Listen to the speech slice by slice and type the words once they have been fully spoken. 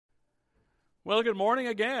Well, good morning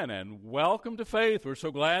again, and welcome to Faith. We're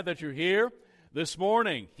so glad that you're here this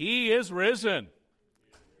morning. He is risen.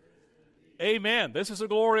 Amen. This is a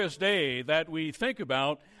glorious day that we think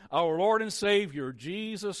about our Lord and Savior,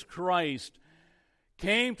 Jesus Christ,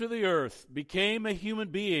 came to the earth, became a human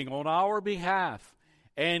being on our behalf,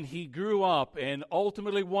 and he grew up and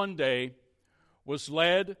ultimately one day was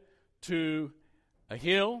led to a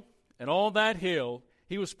hill, and on that hill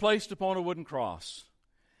he was placed upon a wooden cross.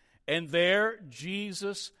 And there,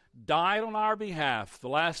 Jesus died on our behalf. The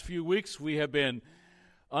last few weeks, we have been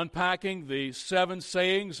unpacking the 7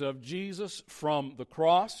 sayings of Jesus from the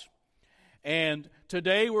cross. And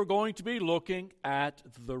today, we're going to be looking at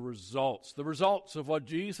the results of what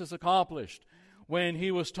Jesus accomplished when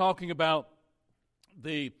he was talking about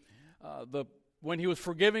when he was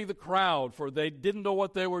forgiving the crowd, for they didn't know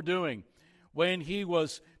what they were doing. When he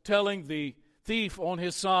was telling the thief on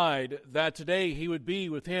his side that today he would be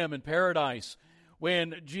with him in paradise.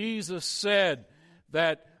 When Jesus said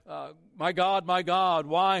that, my God,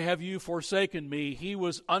 why have you forsaken me? He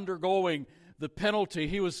was undergoing the penalty.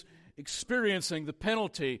 He was experiencing the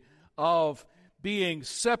penalty of being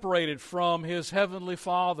separated from his heavenly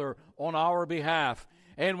Father on our behalf.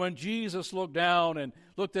 And when Jesus looked down and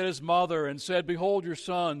looked at his mother and said, "Behold your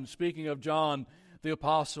son," speaking of John the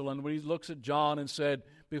apostle, and when he looks at John and said,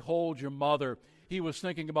 "Behold your mother," he was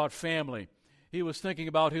thinking about family. He was thinking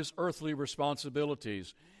about his earthly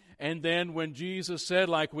responsibilities. And then when Jesus said,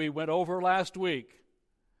 like we went over last week,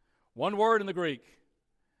 one word in the Greek,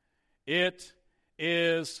 "It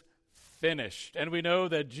is finished." And we know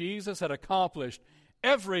that Jesus had accomplished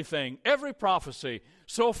everything, every prophecy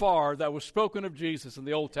so far that was spoken of Jesus in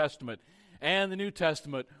the Old Testament and the New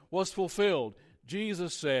Testament was fulfilled.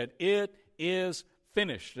 Jesus said, "It is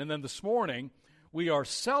finished." And then this morning, we are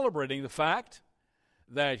celebrating the fact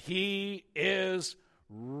that he is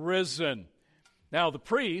risen. Now, the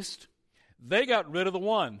priest, they got rid of the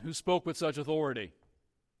one who spoke with such authority.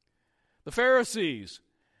 The Pharisees,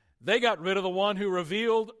 they got rid of the one who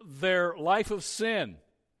revealed their life of sin.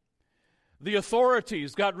 The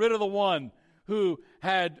authorities got rid of the one who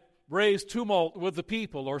had raised tumult with the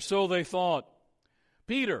people, or so they thought.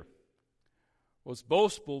 Peter was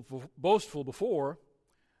boastful before,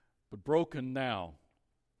 but broken now.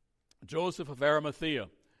 Joseph of Arimathea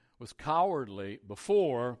was cowardly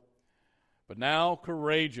before, but now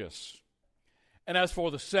courageous. And as for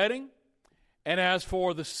the setting, and as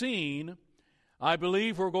for the scene, I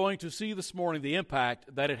believe we're going to see this morning the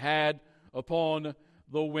impact that it had upon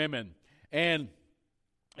the women. And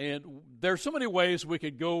there's so many ways we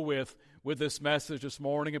could go with this message this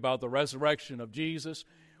morning about the resurrection of Jesus.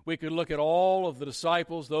 We could look at all of the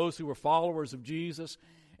disciples, those who were followers of Jesus,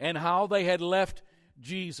 and how they had left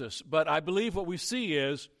Jesus. But I believe what we see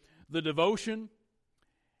is the devotion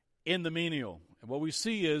in the menial. And what we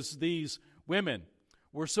see is these women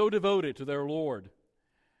were so devoted to their Lord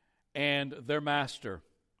and their Master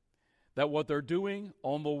that what they're doing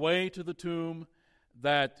on the way to the tomb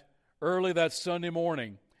that early that Sunday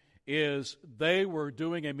morning is they were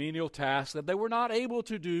doing a menial task that they were not able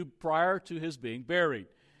to do prior to his being buried,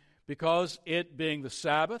 because it being the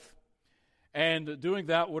Sabbath, and doing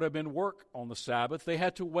that would have been work on the Sabbath. They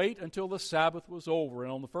had to wait until the Sabbath was over.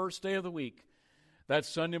 And on the first day of the week, that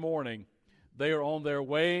Sunday morning, they are on their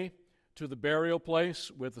way to the burial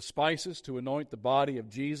place with the spices to anoint the body of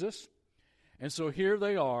Jesus. And so here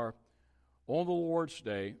they are on the Lord's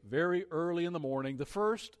Day, very early in the morning. The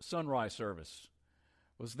first sunrise service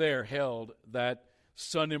was there, held that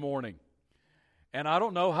Sunday morning. And I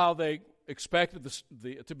don't know how they expected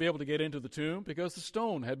to be able to get into the tomb, because the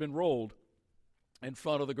stone had been rolled in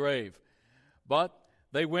front of the grave. But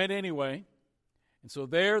they went anyway, and so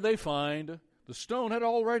there they find the stone had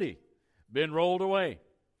already been rolled away,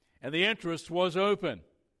 and the entrance was open.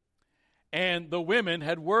 And the women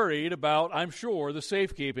had worried about, I'm sure, the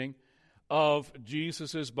safekeeping of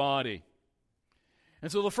Jesus' body.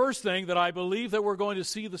 And so the first thing that I believe that we're going to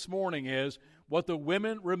see this morning is what the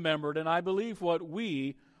women remembered, and I believe what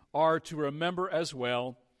we are to remember as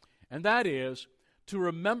well, and that is to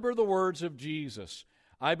remember the words of Jesus.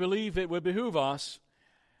 I believe it would behoove us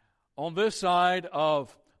on this side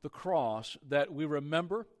of the cross that we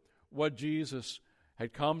remember what Jesus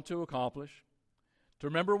had come to accomplish, to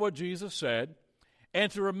remember what Jesus said,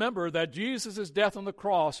 and to remember that Jesus' death on the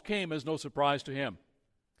cross came as no surprise to him.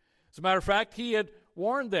 As a matter of fact, he had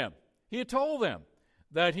warned them. He had told them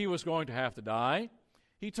that he was going to have to die.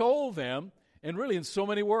 He told them, and really in so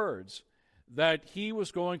many words, that he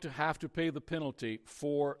was going to have to pay the penalty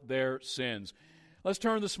for their sins. Let's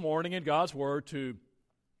turn this morning in God's Word to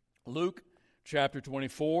Luke chapter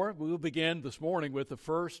 24. We will begin this morning with the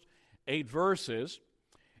first 8 verses.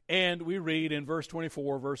 And we read in verse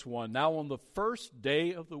 24, verse 1, "Now on the first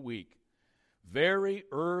day of the week, very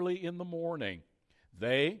early in the morning,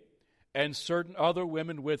 they and certain other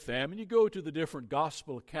women with them," and you go to the different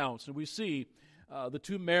gospel accounts, and we see the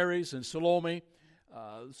two Marys and Salome.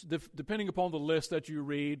 Depending upon the list that you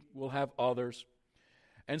read, we'll have others.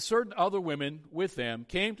 "And certain other women with them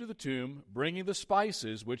came to the tomb, bringing the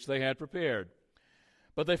spices which they had prepared.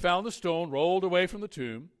 But they found the stone rolled away from the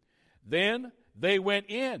tomb. Then they went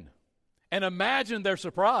in, and imagine their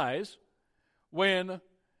surprise when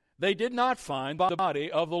they did not find the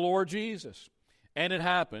body of the Lord Jesus. And it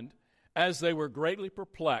happened, as they were greatly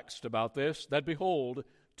perplexed about this, that behold,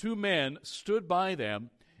 two men stood by them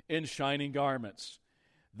in shining garments.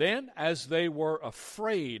 Then, as they were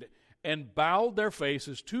afraid and bowed their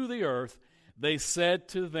faces to the earth, they said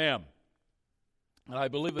to them," and I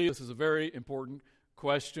believe this is a very important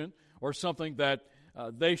question, or something that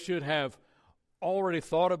they should have already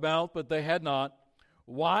thought about, but they had not,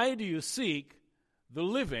 "Why do you seek the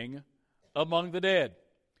living among the dead?"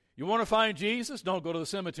 You want to find Jesus? Don't go to the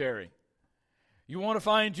cemetery. You want to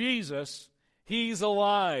find Jesus? He's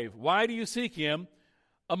alive. Why do you seek him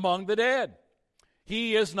among the dead?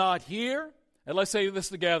 He is not here, and let's say this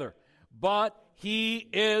together, but he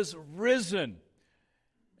is risen.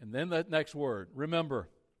 And then that next word, remember.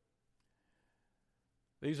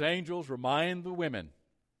 These angels remind the women,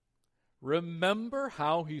 remember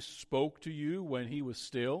how he spoke to you when he was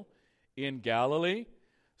still in Galilee,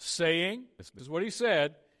 saying, this is what he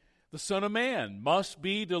said, "The Son of Man must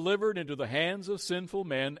be delivered into the hands of sinful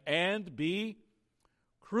men and be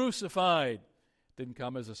crucified." Didn't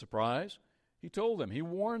come as a surprise. He told them, he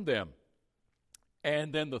warned them.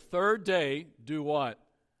 "And then the third day, do what?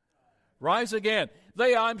 Rise again."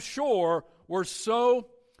 They, I'm sure, were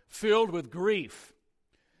so filled with grief.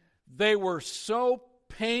 They were so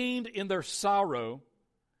pained in their sorrow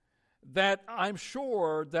that I'm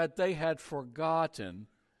sure that they had forgotten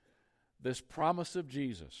this promise of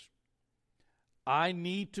Jesus. I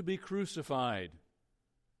need to be crucified.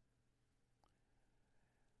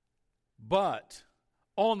 But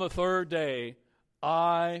on the third day,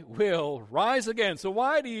 I will rise again. So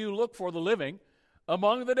why do you look for the living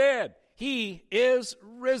among the dead? He is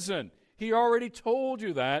risen. He already told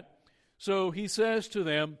you that. So he says to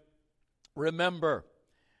them, remember.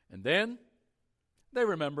 And then they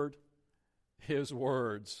remembered his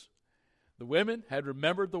words. The women had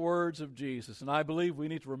remembered the words of Jesus, and I believe we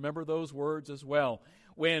need to remember those words as well.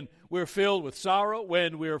 When we're filled with sorrow,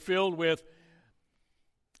 when we're filled with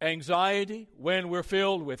anxiety, when we're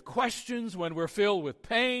filled with questions, when we're filled with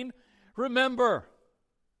pain, remember,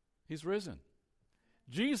 he's risen.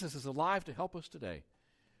 Jesus is alive to help us today.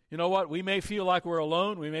 You know what? We may feel like we're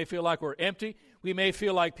alone. We may feel like we're empty. We may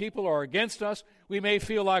feel like people are against us. We may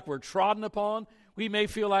feel like we're trodden upon. We may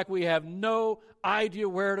feel like we have no idea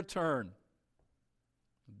where to turn.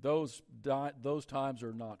 Those times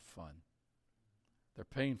are not fun. They're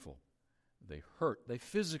painful. They hurt. They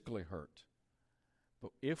physically hurt.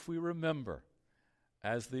 But if we remember,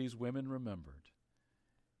 as these women remembered,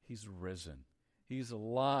 he's risen. He's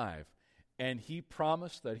alive. And he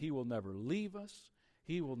promised that he will never leave us.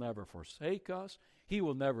 He will never forsake us. He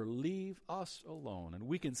will never leave us alone. And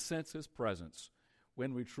we can sense his presence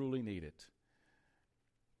when we truly need it.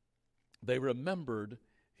 They remembered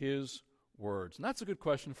his words. And that's a good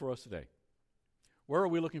question for us today. Where are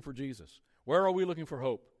we looking for Jesus? Where are we looking for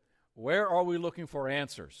hope? Where are we looking for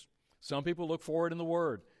answers? Some people look for it in the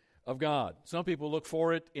Word of God. Some people look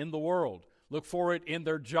for it in the world, look for it in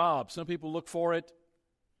their job. Some people look for it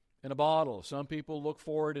in a bottle. Some people look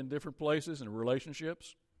for it in different places, in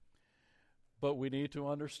relationships. But we need to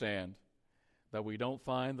understand that we don't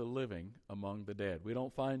find the living among the dead. We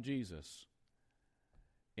don't find Jesus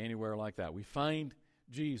anywhere like that. We find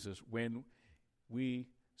Jesus when we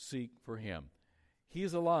seek for him. He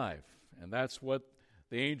is alive, and that's what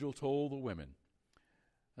the angel told the women.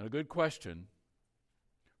 And a good question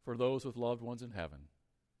for those with loved ones in heaven.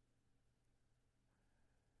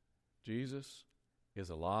 Jesus is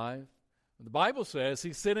alive. The Bible says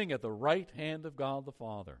he's sitting at the right hand of God the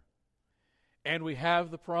Father. And we have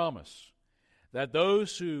the promise that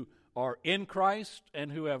those who are in Christ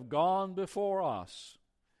and who have gone before us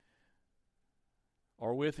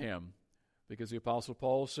are with him, because the Apostle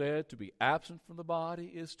Paul said to be absent from the body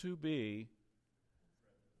is to be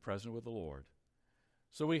present with the Lord.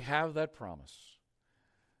 So we have that promise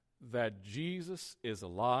that Jesus is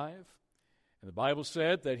alive, and the Bible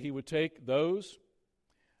said that he would take those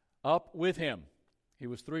up with him. He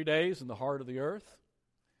was 3 days in the heart of the earth.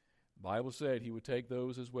 The Bible said he would take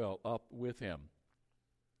those as well up with him.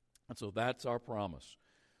 And so that's our promise.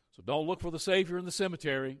 So don't look for the Savior in the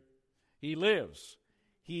cemetery. He lives.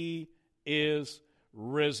 He is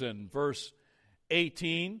risen. Verse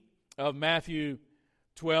 18 of Matthew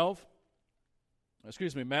 12.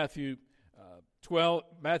 Matthew 12,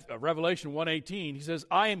 Revelation 1:18. He says,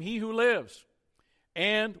 I am he who lives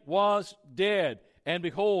and was dead, and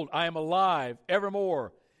behold, I am alive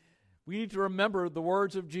evermore. We need to remember the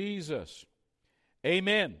words of Jesus.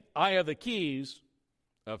 Amen. I have the keys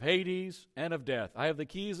of Hades and of death. I have the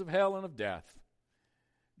keys of hell and of death.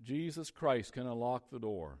 Jesus Christ can unlock the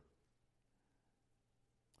door.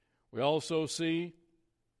 We also see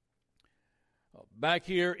back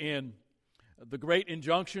here in the great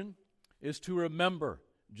injunction is to remember.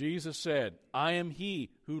 Jesus said, I am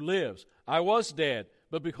he who lives. I was dead,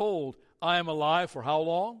 but behold, I am alive for how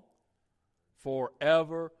long?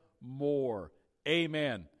 Forevermore.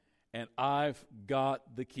 Amen. And I've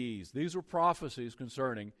got the keys. These are prophecies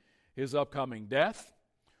concerning his upcoming death.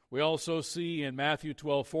 We also see in Matthew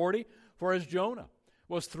 12:40, for as Jonah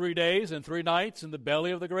was 3 days and 3 nights in the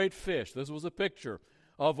belly of the great fish. This was a picture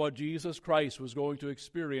of what Jesus Christ was going to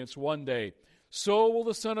experience one day. So will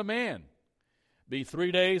the Son of Man be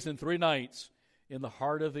 3 days and 3 nights in the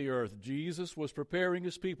heart of the earth. Jesus was preparing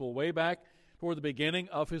his people way back toward the beginning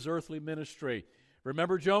of his earthly ministry.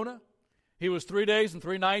 Remember Jonah? He was 3 days and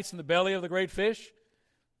 3 nights in the belly of the great fish.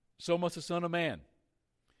 So must the Son of Man.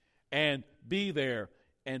 And be there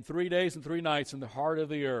and 3 days and 3 nights in the heart of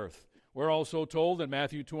the earth. We're also told in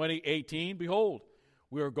Matthew 20:18, behold,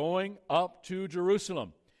 we are going up to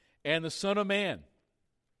Jerusalem, and the Son of Man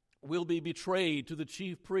will be betrayed to the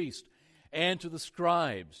chief priest and to the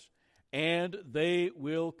scribes, and they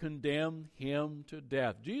will condemn him to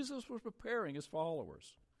death. Jesus was preparing his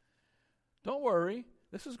followers. Don't worry,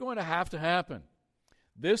 this is going to happen.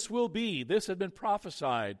 This had been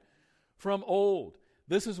prophesied from old.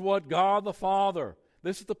 This is what God the Father,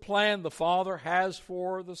 this is the plan the Father has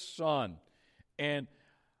for the Son. And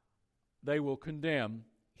they will condemn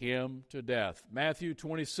him to death. Matthew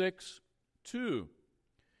 26:2.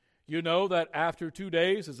 You know that after 2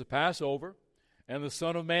 days is the Passover, and the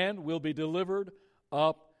Son of Man will be delivered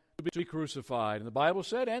up to be crucified. And the Bible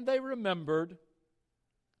said, and they remembered.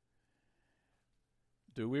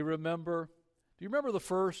 Do we remember? Do you remember the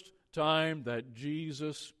first time that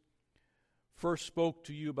Jesus first spoke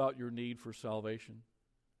to you about your need for salvation?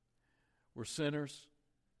 We're sinners.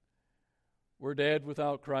 We're dead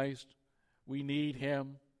without Christ. We need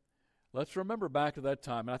him. Let's remember back to that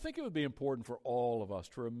time. And I think it would be important for all of us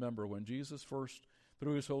to remember when Jesus first,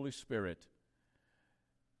 through his Holy Spirit,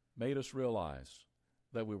 made us realize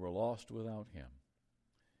that we were lost without him.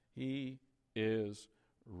 He is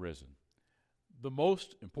risen. The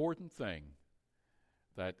most important thing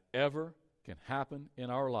that ever can happen in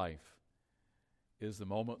our life is the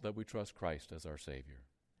moment that we trust Christ as our Savior.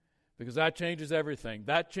 Because that changes everything.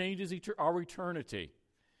 That changes our eternity.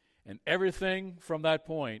 And everything from that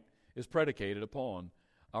point is predicated upon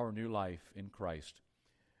our new life in Christ.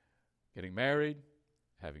 Getting married,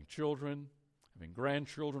 having children, having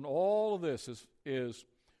grandchildren, all of this is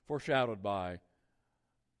foreshadowed by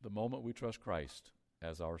the moment we trust Christ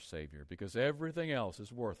as our Savior. Because everything else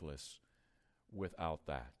is worthless without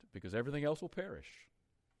that. Because everything else will perish.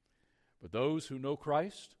 But those who know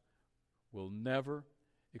Christ will never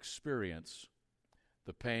experience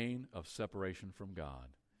the pain of separation from God.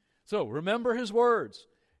 So remember his words.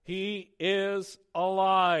 He is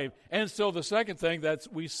alive. And so the second thing that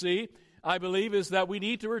we see, I believe, is that we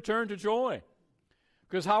need to return to joy.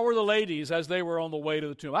 Because how were the ladies as they were on the way to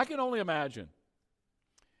the tomb? I can only imagine.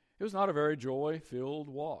 It was not a very joy-filled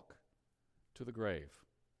walk to the grave.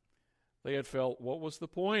 They had felt, what was the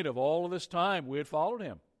point of all of this time we had followed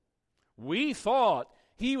him? We thought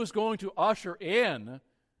he was going to usher in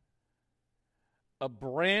a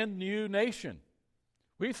brand new nation.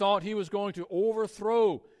 We thought he was going to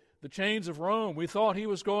overthrow the chains of Rome. We thought he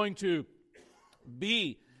was going to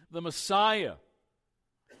be the Messiah.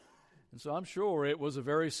 And so I'm sure it was a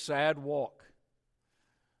very sad walk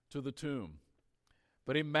to the tomb.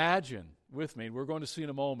 But imagine with me, we're going to see in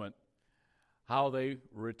a moment, how they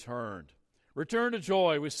returned. Return to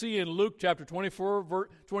joy. We see in Luke chapter 24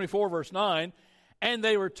 verse 9, and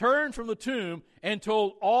they returned from the tomb and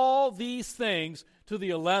told all these things to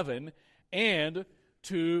the 11 and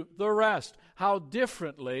to the rest. How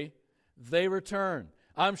differently they returned.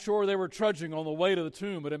 I'm sure they were trudging on the way to the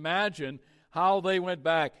tomb, but imagine how they went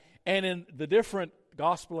back. And in the different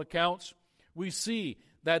gospel accounts, we see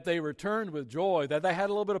that they returned with joy, that they had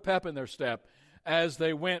a little bit of pep in their step as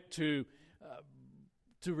they went to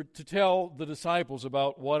tell the disciples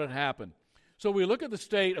about what had happened. So we look at the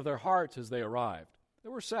state of their hearts as they arrived. They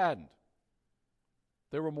were saddened.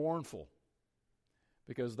 They were mournful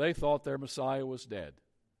because they thought their Messiah was dead.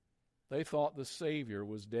 They thought the Savior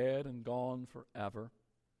was dead and gone forever.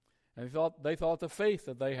 And they thought the faith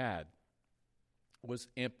that they had was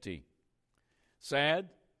empty. Sad,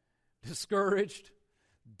 discouraged,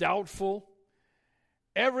 doubtful.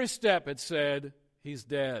 Every step had said, he's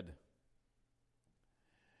dead.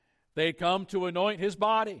 They had come to anoint his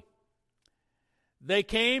body. They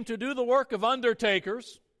came to do the work of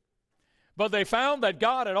undertakers, but they found that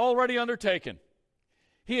God had already undertaken.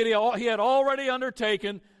 He had already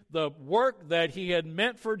undertaken the work that he had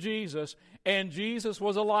meant for Jesus, and Jesus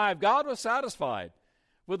was alive. God was satisfied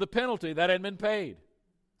with the penalty that had been paid.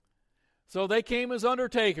 So they came as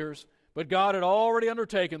undertakers, but God had already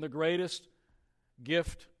undertaken the greatest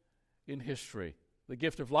gift in history, the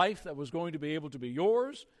gift of life that was going to be able to be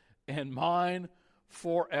yours and mine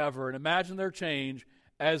forever. And imagine their change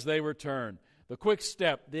as they return. The quick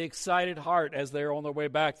step, the excited heart as they're on their way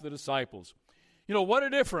back to the disciples. You know, what a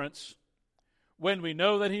difference when we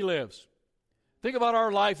know that he lives. Think about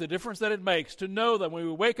our life, the difference that it makes to know that when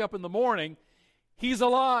we wake up in the morning, he's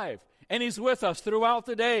alive and he's with us throughout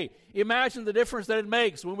the day. Imagine the difference that it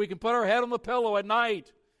makes when we can put our head on the pillow at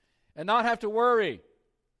night and not have to worry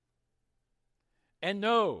and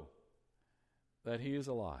know that he is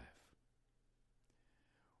alive.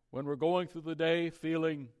 When we're going through the day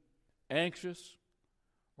feeling anxious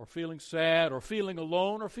or feeling sad or feeling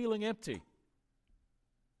alone or feeling empty,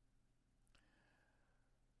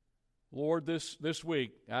 Lord, this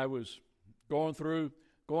week I was going through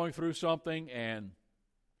something, and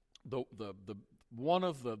the one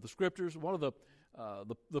of the scriptures, one of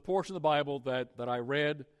the portion of the Bible that I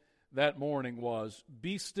read that morning was,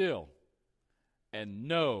 "Be still and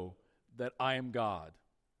know that I am God."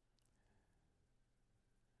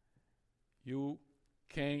 You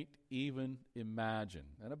can't even imagine,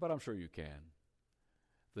 but I'm sure you can,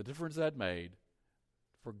 the difference that made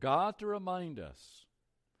for God to remind us,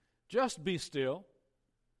 just be still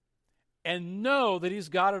and know that he's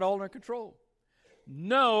got it all under control.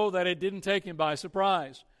 Know that it didn't take him by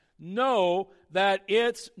surprise. Know that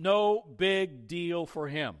it's no big deal for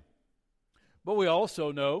him. But we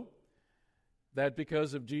also know that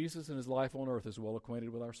because of Jesus and his life on earth, is well acquainted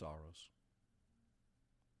with our sorrows.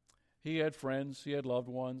 He had friends, he had loved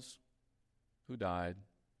ones who died.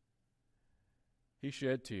 He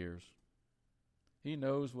shed tears. He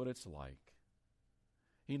knows what it's like.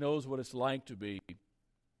 He knows what it's like to be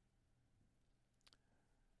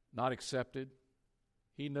not accepted.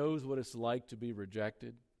 He knows what it's like to be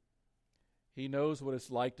rejected. He knows what it's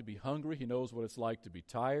like to be hungry. He knows what it's like to be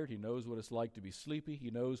tired. He knows what it's like to be sleepy. He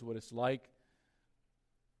knows what it's like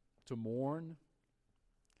to mourn.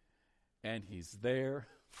 And he's there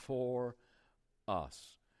for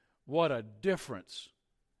us. What a difference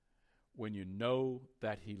when you know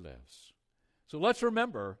that he lives. So let's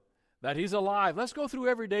remember that he's alive. Let's go through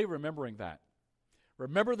every day remembering that.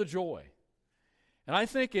 Remember the joy. And I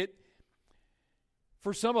think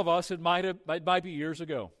for some of us, it might be years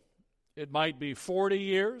ago. It might be 40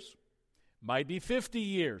 years, might be 50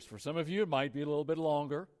 years. For some of you, it might be a little bit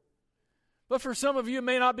longer. But for some of you, it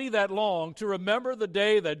may not be that long to remember the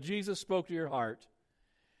day that Jesus spoke to your heart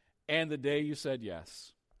and the day you said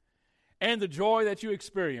yes. And the joy that you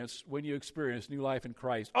experienced when you experienced new life in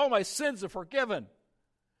Christ. Oh, my sins are forgiven.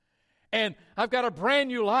 And I've got a brand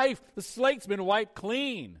new life. The slate's been wiped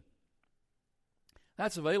clean.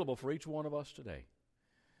 That's available for each one of us today.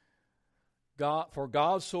 For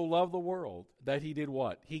God so loved the world that he did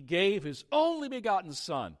what? He gave his only begotten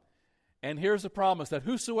Son. And here's the promise, that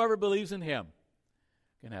whosoever believes in him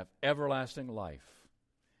can have everlasting life.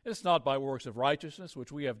 It's not by works of righteousness,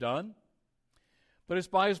 which we have done, but it's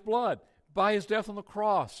by his blood, by his death on the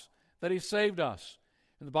cross, that he saved us.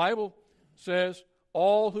 And the Bible says,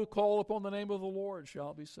 all who call upon the name of the Lord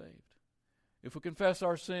shall be saved. If we confess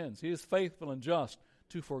our sins, he is faithful and just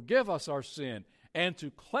to forgive us our sin and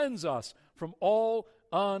to cleanse us from all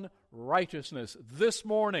unrighteousness. This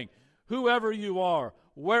morning, whoever you are,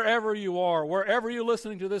 wherever you're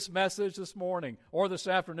listening to this message this morning or this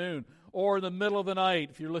afternoon or in the middle of the night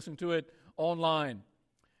if you're listening to it online,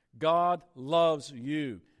 God loves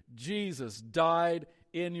you. Jesus died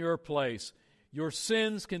in your place. Your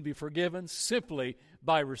sins can be forgiven simply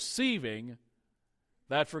by receiving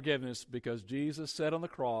that forgiveness, because Jesus said on the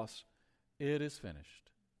cross, "It is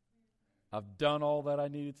finished. I've done all that I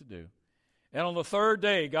needed to do." And on the third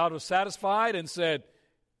day, God was satisfied and said,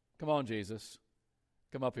 "Come on, Jesus,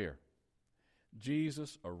 come up here."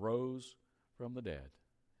 Jesus arose from the dead.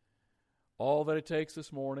 All that it takes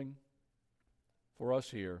this morning for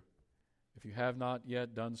us here, if you have not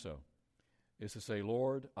yet done so, is to say,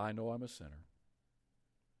 "Lord, I know I'm a sinner.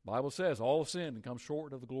 The Bible says all have sinned and come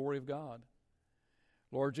short of the glory of God.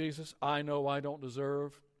 Lord Jesus, I know I don't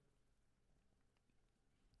deserve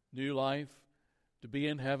new life, to be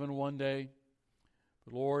in heaven one day.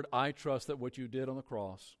 But Lord, I trust that what you did on the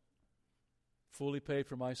cross fully paid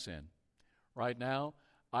for my sin. Right now,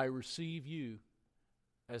 I receive you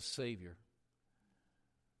as Savior.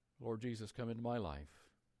 Lord Jesus, come into my life,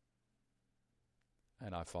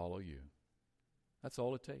 and I follow you. That's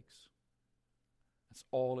all it takes. That's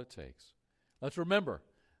all it takes. Let's remember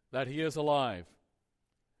that he is alive.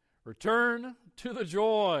 Return to the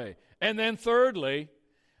joy. And then thirdly,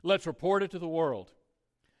 let's report it to the world.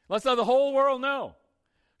 Let's let the whole world know.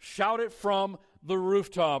 Shout it from the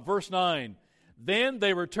rooftop. Verse 9. Then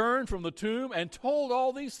they returned from the tomb and told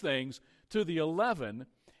all these things to the 11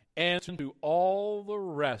 and to all the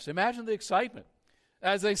rest. Imagine the excitement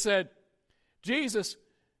as they said, Jesus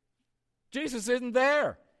isn't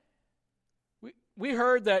there. We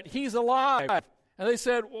heard that he's alive. And they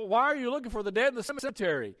said, well, why are you looking for the dead in the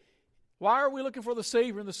cemetery? Why are we looking for the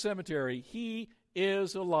Savior in the cemetery? He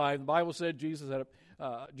is alive. The Bible said Jesus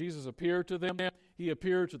appeared to them. He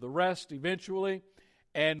appeared to the rest eventually.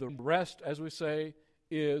 And the rest, as we say,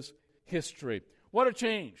 is history. What a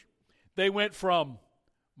change. They went from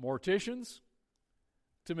morticians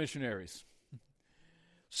to missionaries.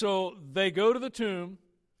 So they go to the tomb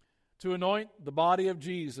to anoint the body of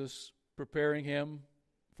Jesus, preparing him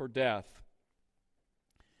for death.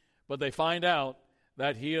 But they find out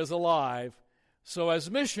that he is alive. So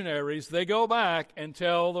as missionaries, they go back and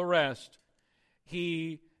tell the rest,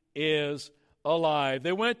 he is alive.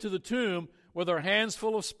 They went to the tomb with their hands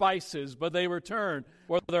full of spices, but they returned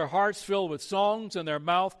with their hearts filled with songs and their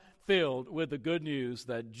mouth filled with the good news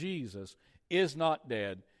that Jesus is not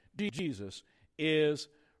dead. Jesus is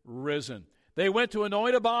risen. They went to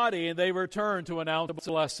anoint a body, and they returned to announce a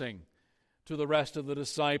blessing to the rest of the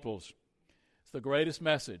disciples. It's the greatest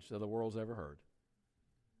message that the world's ever heard.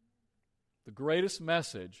 The greatest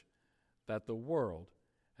message that the world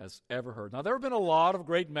has ever heard. Now, there have been a lot of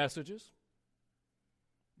great messages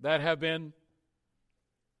that have been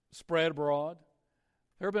spread abroad.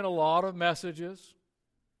 There have been a lot of messages,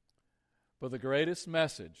 but the greatest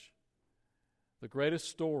message, the greatest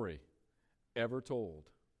story ever told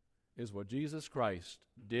is what Jesus Christ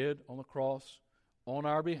did on the cross on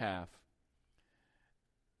our behalf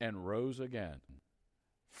and rose again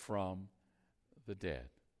from the dead.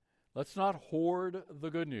 Let's not hoard the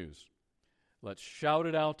good news. Let's shout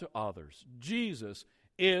it out to others. Jesus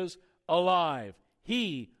is alive.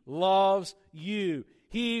 He loves you.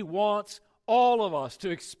 He wants all of us to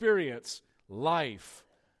experience life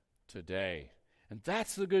today. And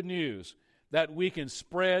that's the good news that we can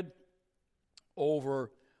spread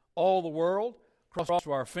over all the world, across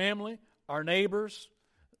to our family, our neighbors,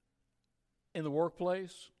 in the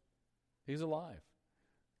workplace. He's alive.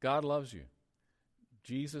 God loves you.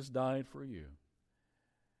 Jesus died for you.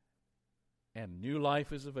 And new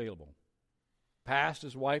life is available. Past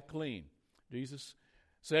is wiped clean. Jesus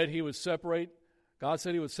said he would separate, God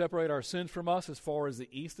said he would separate our sins from us as far as the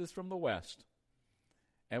east is from the west.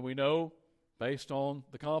 And we know, based on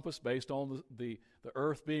the compass, based on the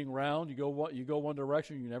earth being round, you go one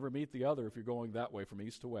direction, you never meet the other if you're going that way from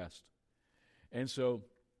east to west. And so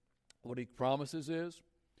what he promises is,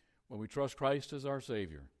 when we trust Christ as our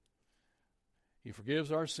Savior, he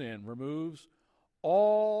forgives our sin, removes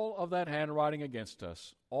all of that handwriting against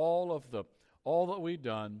us. All that we've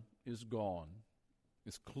done is gone.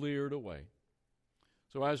 It's cleared away.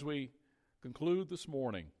 So as we conclude this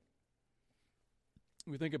morning,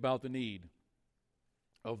 we think about the need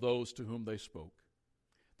of those to whom they spoke.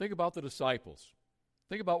 Think about the disciples.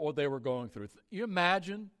 Think about what they were going through. You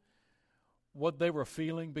imagine what they were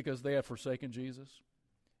feeling because they had forsaken Jesus?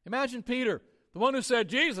 Imagine Peter, the one who said,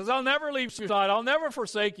 Jesus, I'll never leave your side. I'll never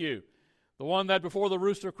forsake you. The one that before the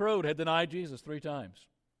rooster crowed had denied Jesus 3 times.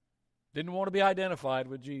 Didn't want to be identified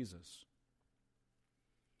with Jesus.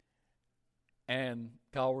 And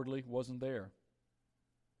cowardly wasn't there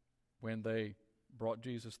when they brought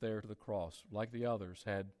Jesus there to the cross, like the others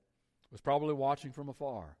was probably watching from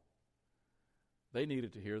afar. They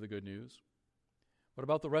needed to hear the good news. What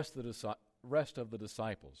about the rest of the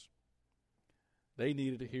disciples? They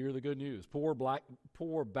needed to hear the good news.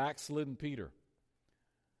 Poor backslidden Peter,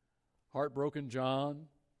 heartbroken John,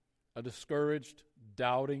 a discouraged,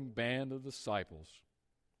 doubting band of disciples.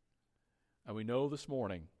 And we know this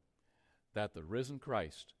morning that the risen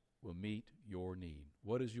Christ will meet your need.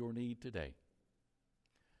 What is your need today?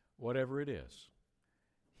 Whatever it is,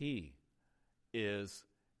 he is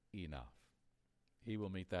enough. He will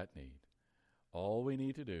meet that need. All we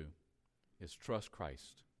need to do is trust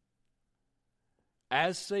Christ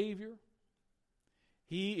as Savior.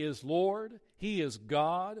 He is Lord. He is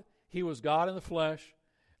God. He was God in the flesh,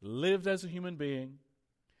 lived as a human being,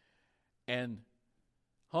 and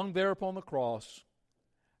hung there upon the cross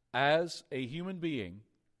as a human being,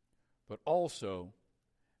 but also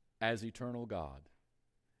as eternal God.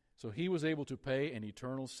 So he was able to pay an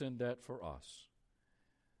eternal sin debt for us.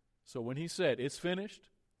 So when he said, it's finished,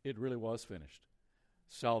 it really was finished.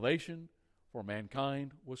 Salvation for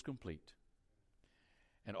mankind was complete.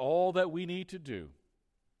 And all that we need to do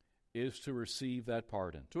is to receive that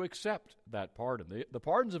pardon, to accept that pardon. The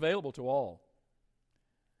pardon's available to all.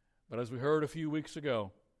 But as we heard a few weeks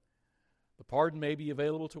ago, the pardon may be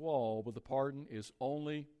available to all, but the pardon is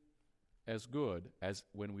only as good as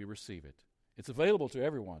when we receive it. It's available to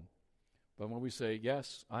everyone. But when we say,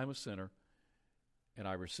 yes, I'm a sinner, and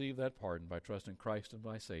I receive that pardon by trusting Christ and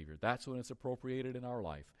my Savior, that's when it's appropriated in our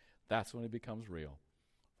life. That's when it becomes real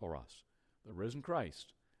for us. The risen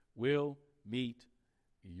Christ will meet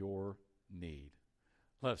your need.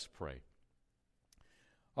 Let's pray.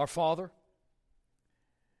 Our Father,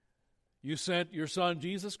 you sent your Son,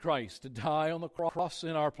 Jesus Christ, to die on the cross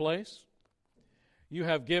in our place. You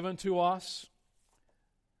have given to us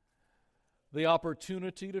the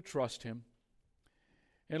opportunity to trust him.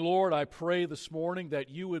 And Lord, I pray this morning that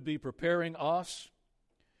you would be preparing us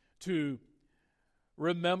to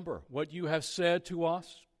remember what you have said to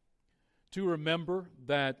us, to remember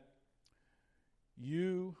that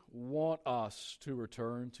you want us to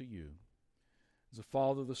return to you. As a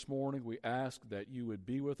Father, this morning we ask that you would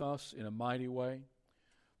be with us in a mighty way.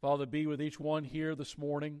 Father, be with each one here this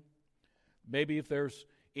morning. Maybe if there's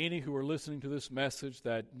any who are listening to this message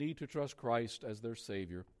that need to trust Christ as their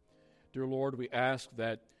Savior, dear Lord, we ask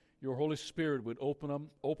that your Holy Spirit would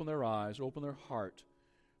open their eyes, open their heart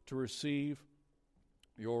to receive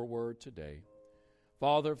your word today.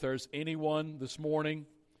 Father, if there's anyone this morning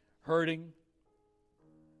hurting,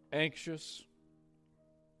 anxious,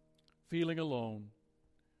 feeling alone,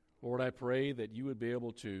 Lord, I pray that you would be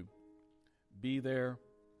able to be there,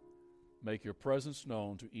 make your presence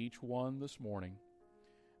known to each one this morning.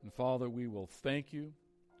 And Father, we will thank you,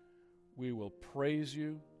 we will praise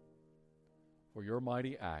you for your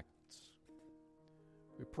mighty acts.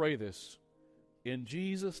 We pray this in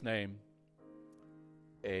Jesus' name,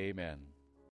 amen.